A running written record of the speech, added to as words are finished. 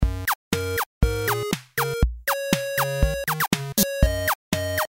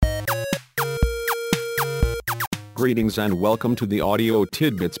Greetings and welcome to the Audio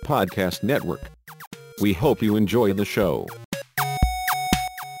Tidbits Podcast Network. We hope you enjoy the show.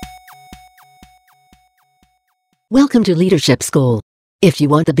 Welcome to Leadership School. If you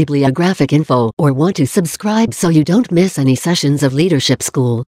want the bibliographic info or want to subscribe so you don't miss any sessions of Leadership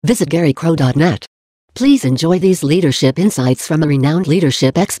School, visit garycrow.net. Please enjoy these leadership insights from a renowned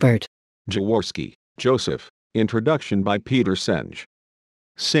leadership expert. Jaworski, Joseph. Introduction by Peter Senge.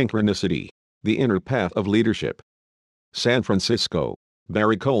 Synchronicity, the Inner Path of Leadership. San Francisco,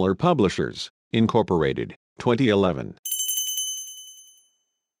 Berrett-Koehler Publishers, Incorporated, 2011.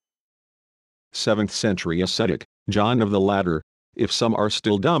 7th century ascetic, John of the Ladder. If some are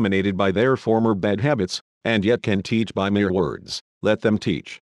still dominated by their former bad habits, and yet can teach by mere words, let them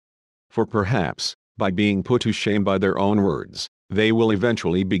teach. For perhaps, by being put to shame by their own words, they will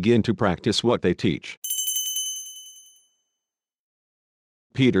eventually begin to practice what they teach.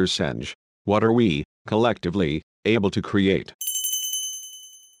 Peter Senge. What are we, collectively, able to create?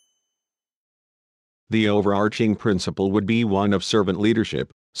 The overarching principle would be one of servant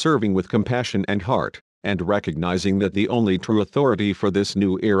leadership, serving with compassion and heart, and recognizing that the only true authority for this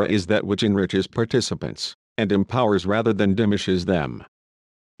new era is that which enriches participants, and empowers rather than dimishes them.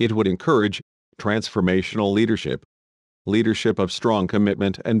 It would encourage transformational leadership, leadership of strong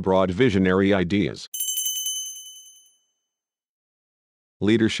commitment and broad visionary ideas.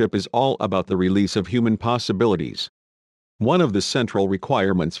 Leadership is all about the release of human possibilities. One of the central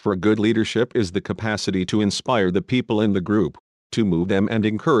requirements for good leadership is the capacity to inspire the people in the group, to move them and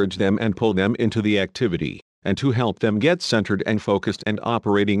encourage them and pull them into the activity, and to help them get centered and focused and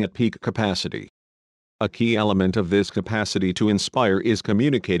operating at peak capacity. A key element of this capacity to inspire is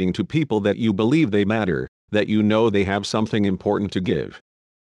communicating to people that you believe they matter, that you know they have something important to give.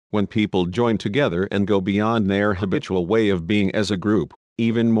 When people join together and go beyond their habitual way of being as a group,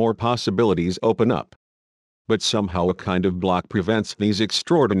 even more possibilities open up. But somehow a kind of block prevents these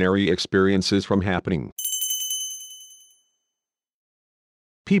extraordinary experiences from happening.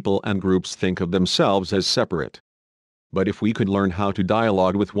 People and groups think of themselves as separate. But if we could learn how to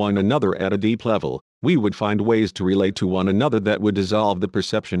dialogue with one another at a deep level, we would find ways to relate to one another that would dissolve the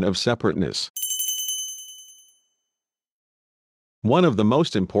perception of separateness. One of the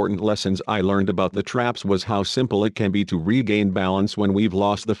most important lessons I learned about the traps was how simple it can be to regain balance when we've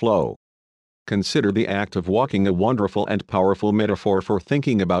lost the flow. Consider the act of walking, a wonderful and powerful metaphor for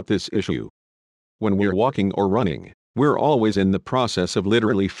thinking about this issue. When we're walking or running, we're always in the process of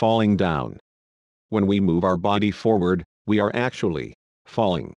literally falling down. When we move our body forward, we are actually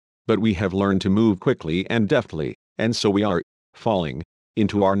falling, but we have learned to move quickly and deftly, and so we are falling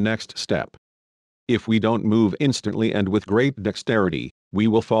into our next step. If we don't move instantly and with great dexterity, we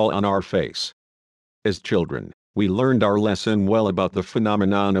will fall on our face. As children, we learned our lesson well about the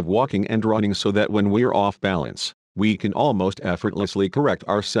phenomenon of walking and running so that when we're off balance, we can almost effortlessly correct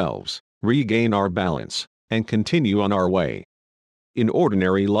ourselves, regain our balance, and continue on our way. In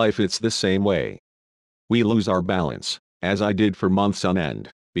ordinary life it's the same way. We lose our balance, as I did for months on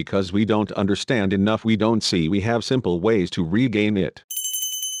end, because we don't understand enough, we don't see we have simple ways to regain it.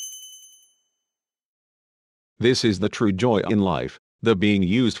 This is the true joy in life, the being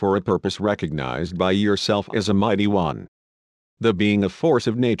used for a purpose recognized by yourself as a mighty one. The being a force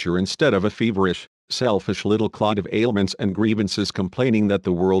of nature instead of a feverish, selfish little clod of ailments and grievances complaining that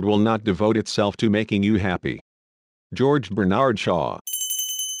the world will not devote itself to making you happy. George Bernard Shaw.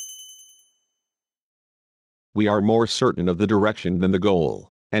 We are more certain of the direction than the goal,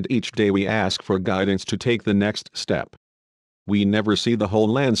 and each day we ask for guidance to take the next step. We never see the whole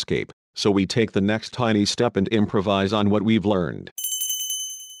landscape, so we take the next tiny step and improvise on what we've learned.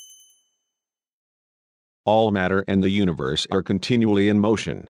 All matter and the universe are continually in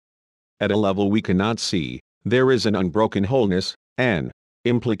motion. At a level we cannot see, there is an unbroken wholeness, an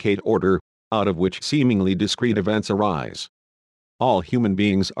implicate order, out of which seemingly discrete events arise. All human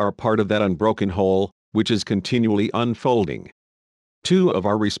beings are part of that unbroken whole, which is continually unfolding. Two of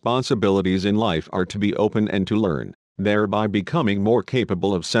our responsibilities in life are to be open and to learn, thereby becoming more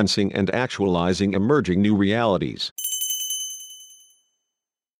capable of sensing and actualizing emerging new realities.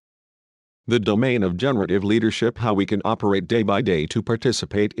 The domain of generative leadership, how we can operate day by day to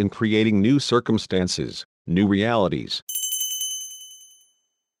participate in creating new circumstances, new realities.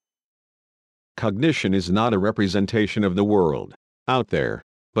 Cognition is not a representation of the world out there,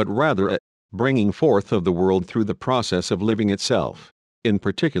 but rather a bringing forth of the world through the process of living itself. In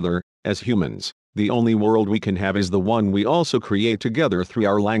particular, as humans, the only world we can have is the one we also create together through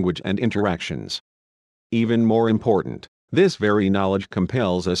our language and interactions. Even more important, this very knowledge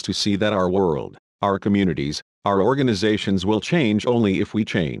compels us to see that our world, our communities, our organizations will change only if we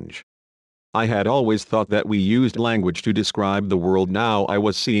change. I had always thought that we used language to describe the world. Now I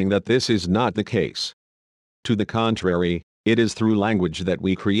was seeing that this is not the case. To the contrary, it is through language that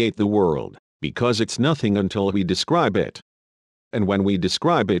we create the world, because it's nothing until we describe it. And when we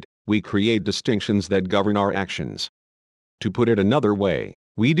describe it, we create distinctions that govern our actions. To put it another way,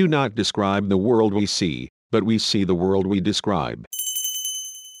 we do not describe the world we see, but we see the world we describe.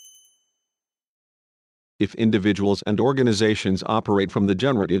 If individuals and organizations operate from the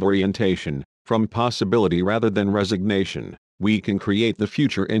generative orientation, from possibility rather than resignation, we can create the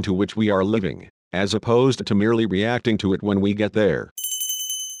future into which we are living, as opposed to merely reacting to it when we get there.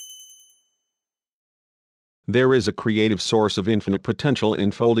 There is a creative source of infinite potential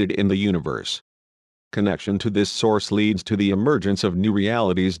enfolded in the universe. Connection to this source leads to the emergence of new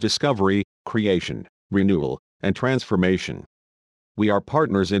realities, discovery, creation, renewal, and transformation. We are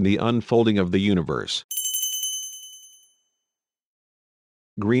partners in the unfolding of the universe.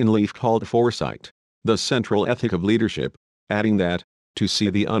 Greenleaf called foresight the central ethic of leadership, adding that, to see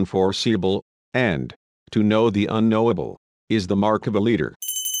the unforeseeable, and to know the unknowable, is the mark of a leader.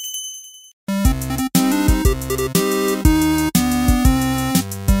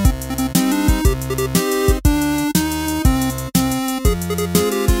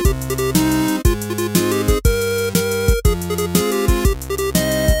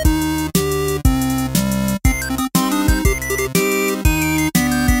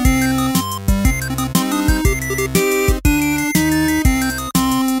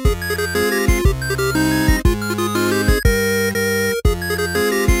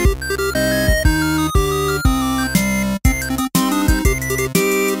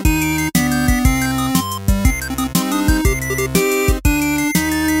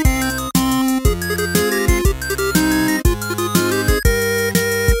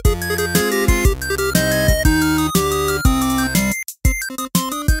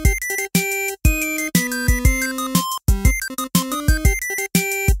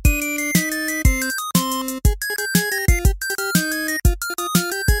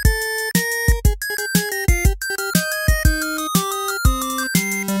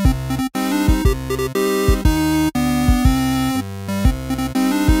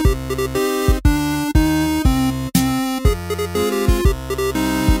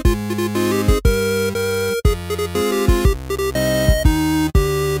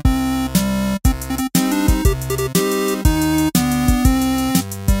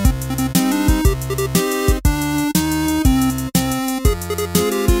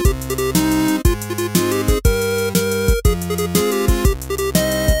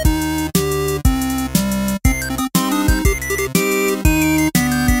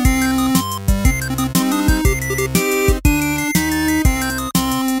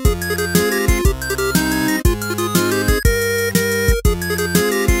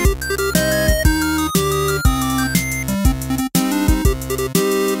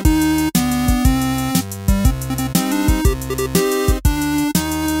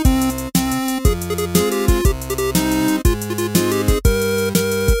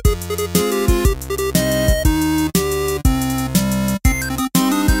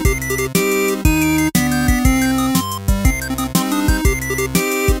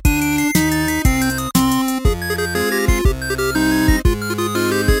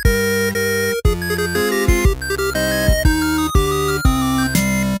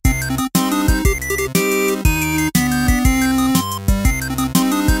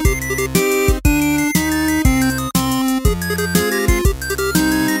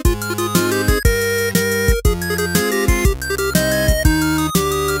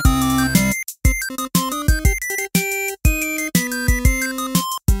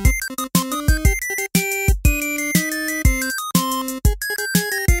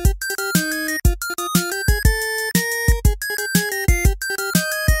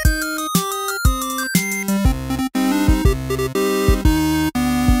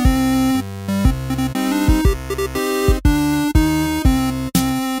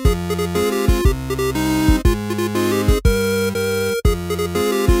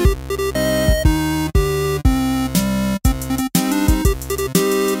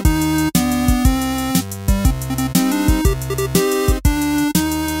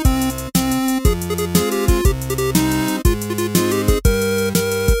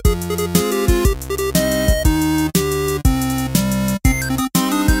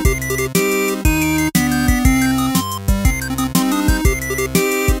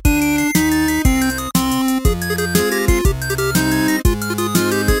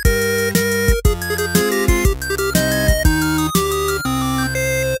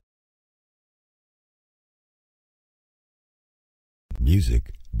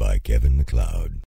 Music by Kevin MacLeod.